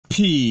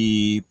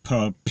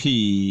People.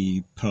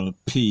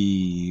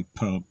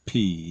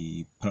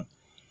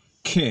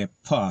 Que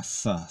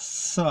pasa,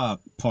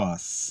 suck,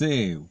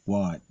 say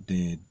what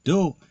they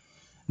do.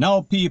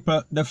 Now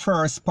people, the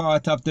first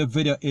part of the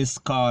video is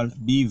called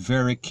be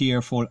very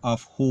careful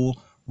of who,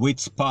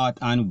 which part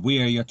and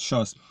where you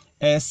trust,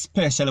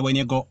 especially when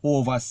you go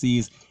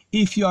overseas,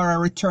 if you are a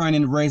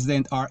returning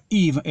resident or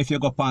even if you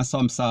go on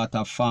some sort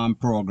of farm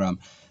program.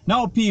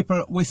 Now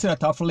people, we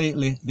set off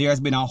lately, there's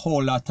been a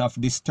whole lot of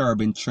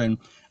disturbing trend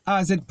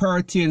as it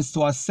pertains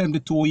to a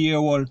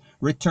 72-year-old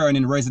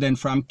returning resident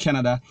from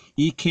Canada.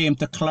 He came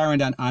to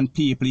Clarendon and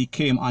people, he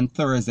came on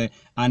Thursday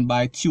and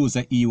by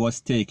Tuesday he was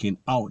taken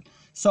out.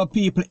 So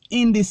people,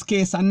 in this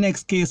case and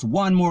next case,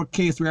 one more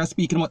case we are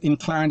speaking about in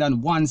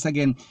Clarendon once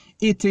again,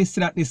 it is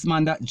that this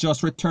man that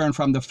just returned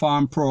from the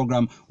farm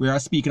program, we are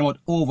speaking about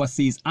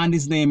overseas, and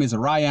his name is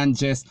Ryan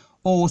Jess,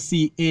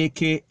 OC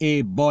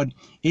aka Bud.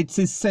 It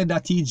is said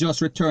that he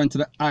just returned to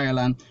the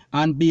island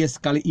and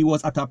basically he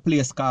was at a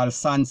place called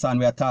Sansan,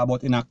 we are talking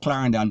about in a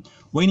Clarendon,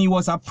 when he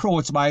was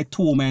approached by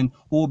two men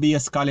who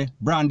basically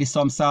brandy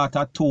some sort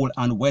of tool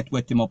and wet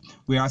him up.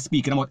 We are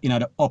speaking about in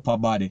the upper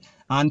body.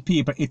 And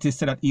people, it is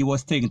said that he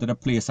was taken to the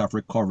place of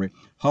recovery.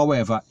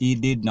 However, he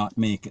did not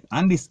make it.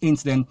 And this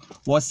incident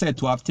was said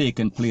to have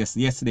taken place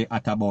yesterday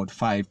at about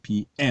 5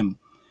 p.m.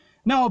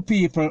 Now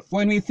people,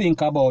 when we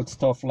think about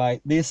stuff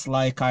like this,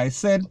 like I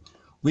said,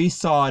 we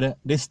saw the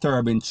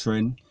disturbing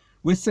trend.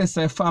 We see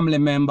a family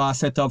member,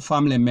 set up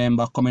family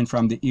member coming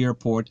from the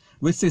airport.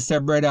 We see a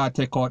brother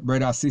take out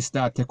brother,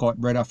 sister take out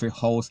brother for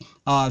house.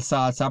 All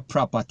sorts of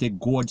property,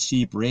 goat,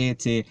 sheep,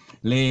 rete,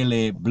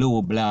 lele,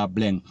 blue, blah,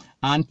 bling.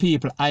 And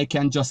people, I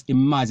can just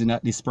imagine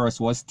that this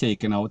person was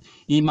taken out.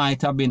 He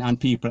might have been, and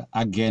people,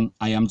 again,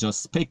 I am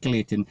just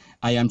speculating.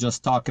 I am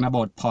just talking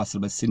about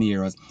possible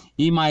scenarios.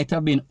 He might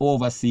have been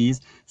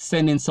overseas,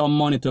 sending some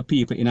money to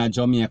people in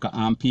Jamaica,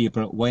 and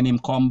people, when him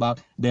come back,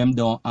 them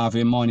don't have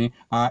him money,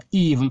 or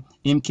even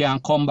him can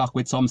come back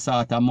with some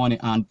sort of money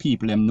and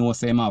people them know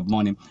say him have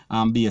money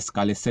and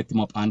basically set him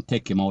up and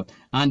take him out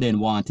and then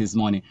want his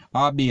money.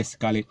 Or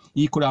basically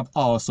he could have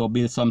also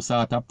built some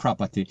sort of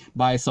property,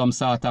 buy some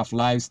sort of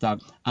livestock,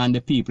 and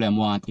the people them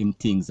want him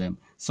things them.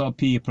 So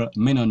people,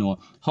 me no know.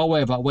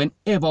 However,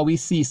 whenever we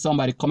see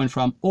somebody coming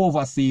from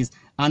overseas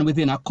and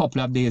within a couple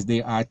of days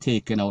they are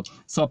taken out,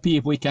 so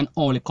people, we can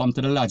only come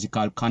to the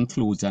logical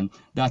conclusion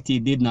that he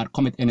did not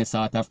commit any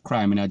sort of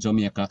crime in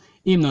Jamaica.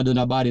 Him not do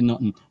nobody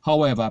nothing.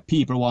 However,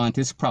 people want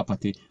his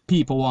property,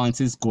 people want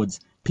his goods,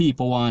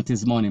 people want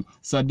his money.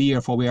 So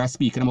therefore we are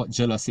speaking about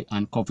jealousy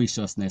and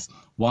covetousness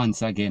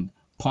once again,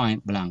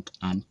 point blank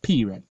and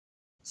period.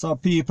 So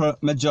people,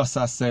 me just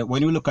as say,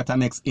 when we look at the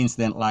next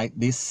incident like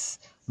this,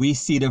 we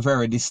see the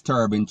very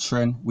disturbing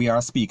trend we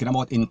are speaking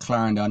about in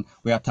Clarendon.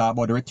 We are talking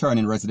about the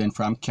returning resident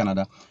from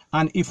Canada.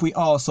 And if we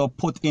also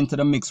put into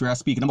the mix, we are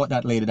speaking about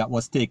that lady that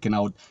was taken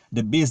out,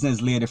 the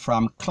business lady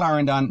from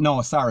Clarendon,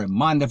 no, sorry,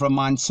 Mandeville,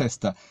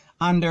 Manchester.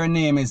 And her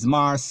name is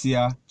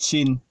Marcia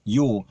Chin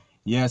Yu.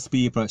 Yes,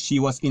 people, she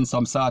was in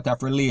some sort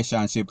of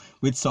relationship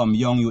with some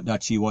young youth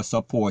that she was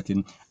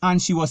supporting.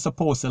 And she was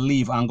supposed to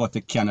leave and go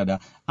to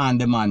Canada.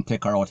 And the man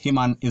take her out. Him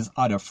and his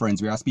other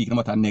friends. We are speaking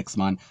about a next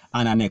man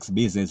and a next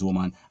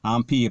businesswoman.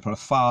 And people,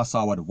 fast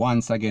forward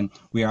once again,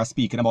 we are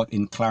speaking about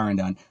in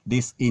Clarendon,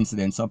 this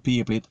incident. So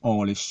people, it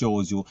only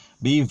shows you,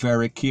 be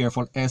very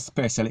careful,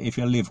 especially if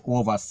you live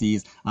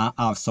overseas and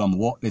have some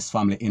worthless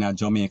family in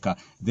Jamaica.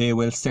 They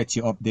will set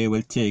you up, they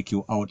will take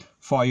you out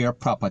for your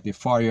property,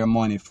 for your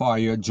money, for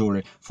your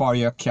jewelry, for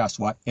your cash,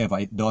 whatever,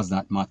 it does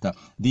not matter.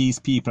 These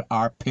people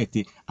are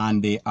petty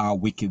and they are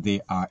wicked,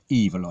 they are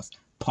evilous.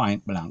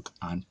 Point blank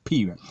and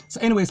period. So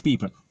anyways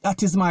people,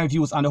 that is my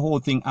views on the whole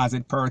thing as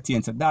it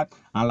pertains to that.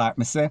 And like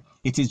me say,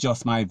 it is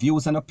just my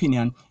views and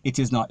opinion. It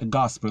is not the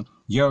gospel.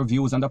 Your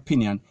views and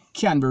opinion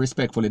can be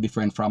respectfully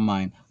different from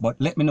mine.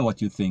 But let me know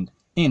what you think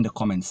in the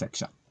comment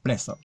section.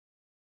 Bless up.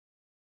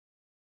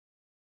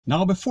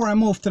 Now before I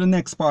move to the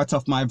next part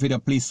of my video,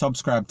 please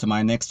subscribe to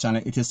my next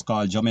channel. It is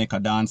called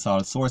Jamaica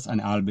Dancehall Source and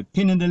I'll be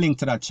pinning the link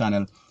to that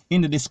channel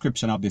in the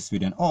description of this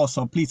video. And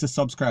also please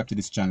subscribe to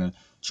this channel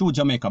through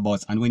Jamaica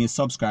Buzz, and when you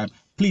subscribe,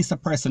 please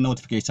press the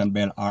notification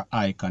bell or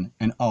icon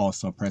and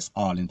also press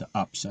all in the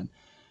option.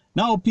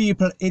 Now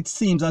people, it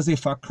seems as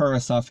if a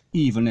curse of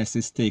evilness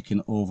is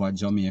taking over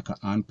Jamaica,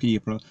 and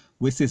people,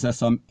 we see that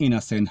some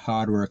innocent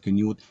hard-working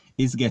youth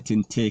is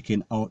getting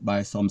taken out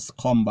by some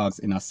scumbags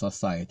in a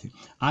society.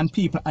 And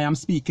people, I am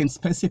speaking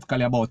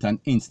specifically about an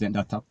incident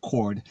that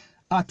occurred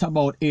at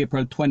about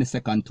April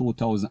 22nd,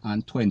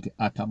 2020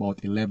 at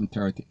about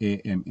 11:30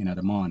 a.m. in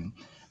the morning.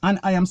 And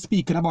I am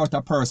speaking about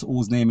a person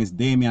whose name is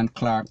Damian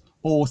Clark,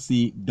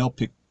 OC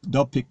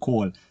Duppy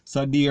Cole.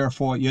 So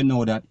therefore you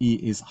know that he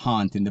is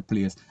haunting the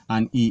place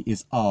and he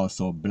is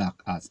also black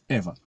as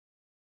ever.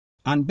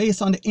 And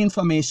based on the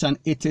information,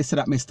 it is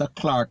that Mr.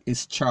 Clark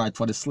is charged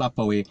for the slap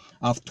away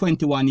of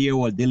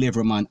 21-year-old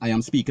delivery man. I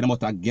am speaking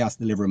about a gas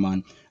delivery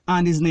man.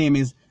 And his name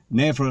is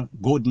Neville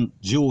Gooden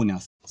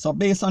Jr. So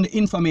based on the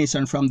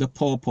information from the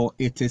Popo,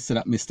 it is said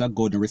that Mr.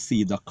 Gooden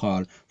received a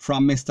call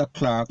from Mr.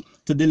 Clark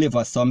to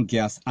deliver some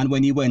gas, and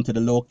when he went to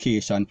the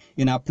location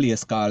in a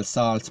place called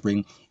Salt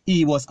Spring,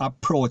 he was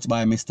approached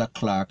by Mr.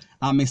 Clark,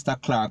 and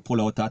Mr. Clark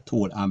pulled out a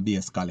tool and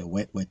basically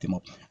wet him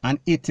up. And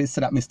it is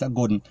said that Mr.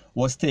 Gooden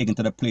was taken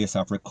to the place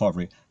of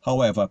recovery.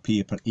 However,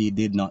 people, he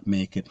did not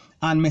make it,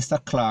 and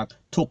Mr. Clark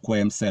took away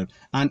himself.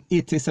 And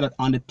it is said that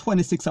on the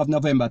 26th of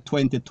November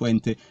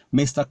 2020,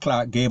 Mr.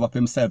 Clark gave up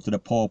himself to the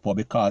Popo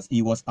because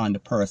he was on the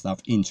person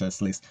of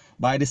interest list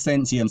by the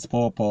St. James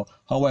Popo.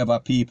 However,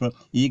 people,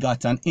 he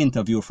got an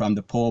interview from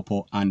the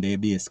Popo, and they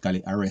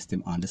basically arrest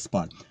him on the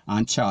spot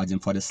and charge him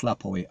for the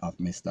slap away of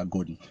Mr.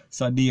 Gooden.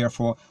 So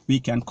therefore, we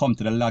can come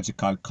to the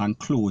logical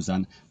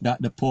conclusion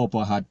that the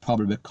Popo had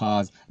probably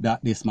caused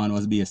that this man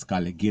was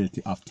basically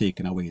guilty of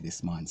taking away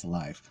this man's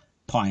life.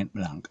 Point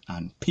blank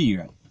and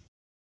period.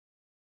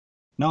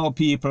 Now,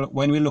 people,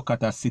 when we look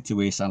at a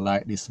situation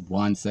like this,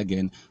 once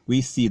again,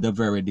 we see the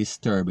very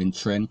disturbing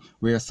trend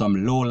where some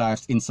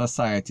lowlifes in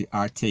society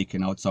are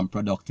taking out some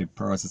productive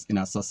persons in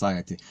a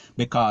society,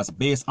 because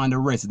based on the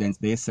residents,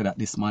 they say that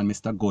this man,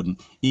 Mr. Gooden,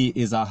 he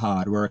is a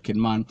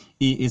hard-working man.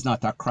 He is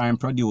not a crime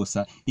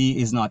producer. He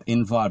is not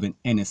involved in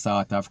any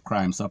sort of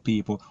crime. So,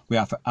 people, we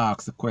have to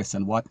ask the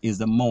question, what is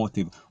the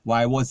motive?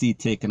 Why was he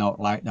taken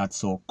out like that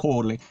so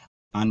coldly?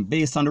 And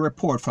based on the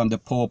report from the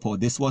Popo,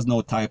 this was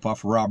no type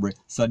of robbery,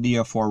 so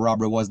therefore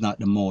robbery was not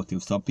the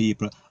motive. So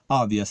people,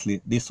 obviously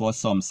this was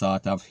some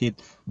sort of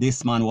hit.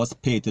 This man was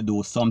paid to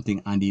do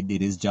something, and he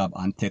did his job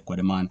and take with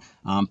the man.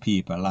 And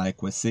people,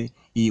 like we see,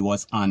 he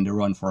was on the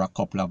run for a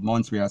couple of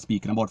months. We are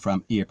speaking about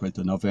from April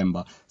to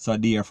November. So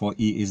therefore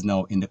he is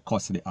now in the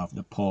custody of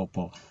the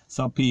Popo.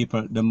 So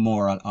people, the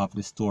moral of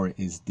the story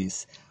is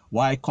this.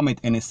 Why commit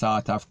any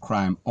sort of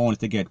crime only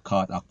to get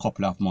caught a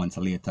couple of months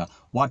later?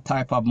 What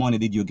type of money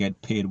did you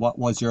get paid? What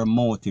was your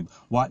motive?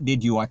 What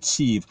did you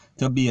achieve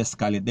to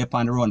basically dip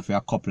on the run for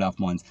a couple of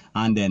months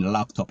and then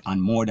locked up,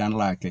 and more than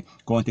likely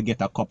going to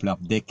get a couple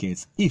of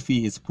decades if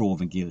he is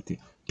proven guilty?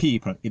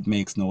 People, it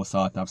makes no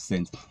sort of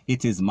sense.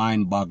 It is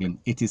mind-boggling.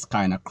 It is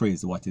kind of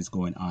crazy what is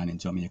going on in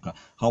Jamaica.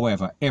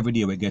 However, every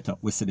day we get up,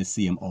 we see the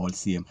same old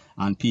same.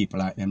 And people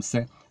like them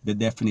say, the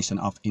definition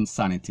of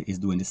insanity is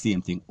doing the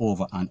same thing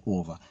over and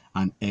over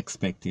and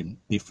expecting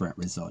different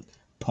results.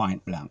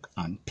 Point blank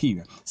and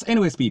period. So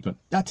anyways, people,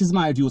 that is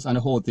my views on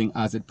the whole thing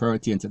as it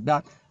pertains to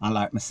that. And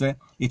like I say,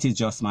 it is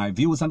just my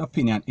views and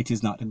opinion. It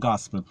is not the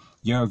gospel.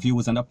 Your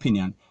views and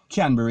opinion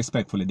can be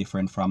respectfully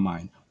different from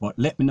mine. But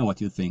let me know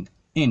what you think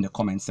in the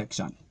comment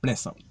section.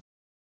 Bless up.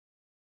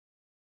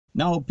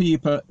 Now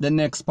people, the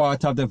next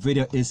part of the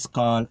video is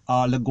called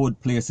All the Good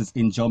Places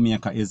in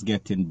Jamaica is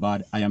Getting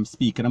Bad. I am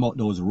speaking about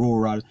those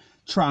rural,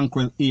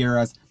 tranquil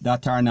areas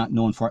that are not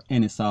known for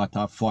any sort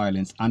of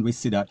violence, and we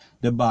see that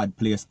the bad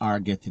places are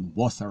getting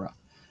worse.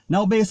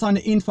 Now, based on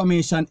the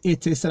information,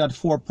 it is said that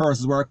 4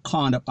 persons were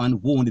conned up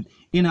and wounded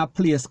in a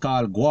place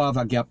called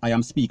Guava Gap. I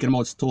am speaking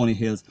about Stony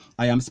Hills.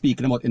 I am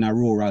speaking about in a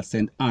rural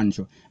St.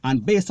 Andrew.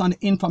 And based on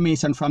the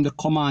information from the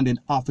commanding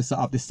officer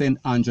of the St.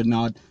 Andrew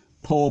North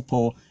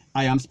Popo,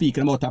 I am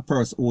speaking about a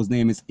person whose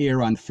name is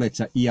Aaron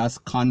Fletcher. He has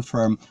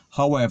confirmed,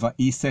 however,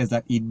 he says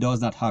that he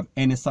does not have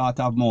any sort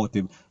of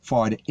motive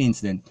for the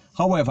incident.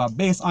 However,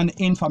 based on the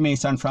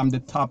information from the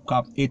top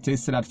cop, it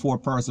is said that 4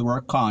 persons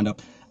were conned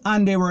up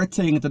and they were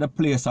taken to the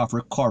place of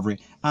recovery,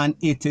 and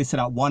it is said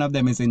that one of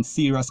them is in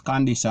serious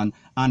condition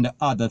and the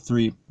other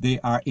 3, they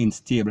are in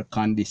stable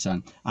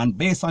condition. And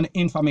based on the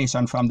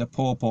information from the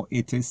Popo,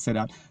 it is said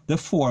that the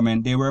 4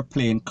 men, they were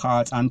playing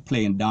cards and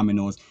playing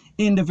dominoes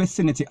in the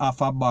vicinity of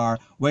a bar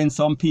when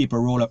some people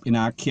roll up in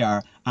our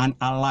car and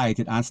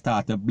alighted and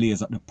started to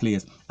blaze up the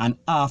place. And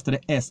after the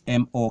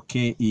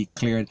SMOKE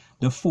cleared,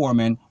 the 4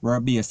 men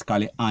were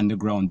basically on the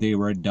ground. They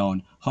were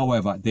down.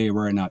 However, they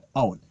were not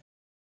out.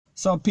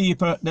 So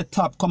people, the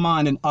top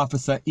commanding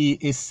officer, he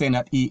is saying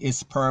that he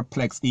is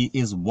perplexed, he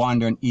is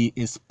wondering, he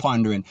is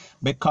pondering,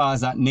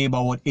 because that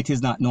neighborhood, it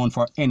is not known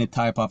for any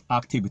type of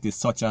activities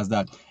such as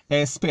that,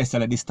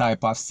 especially this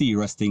type of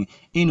serious thing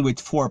in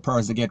which 4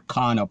 persons get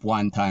conned up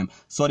one time.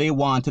 So they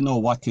want to know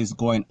what is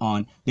going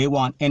on. They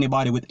want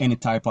anybody with any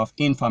type of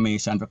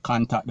information to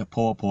contact the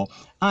Popo,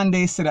 and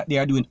they say that they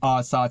are doing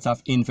all sorts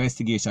of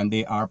investigation.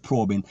 They are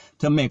probing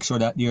to make sure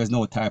that there is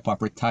no type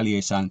of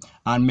retaliation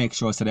and make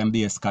sure so them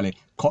basically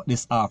cut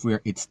this off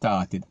where it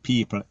started.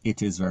 People,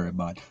 it is very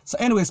bad. So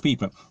anyways,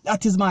 people,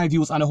 that is my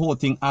views on the whole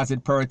thing as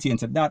it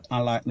pertains to that.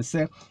 And like me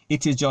say,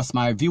 it is just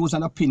my views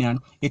and opinion.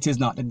 It is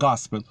not the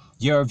gospel.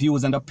 Your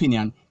views and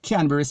opinion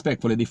can be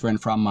respectfully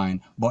different from mine.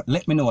 But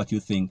let me know what you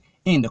think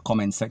in the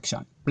comment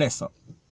section. Bless up.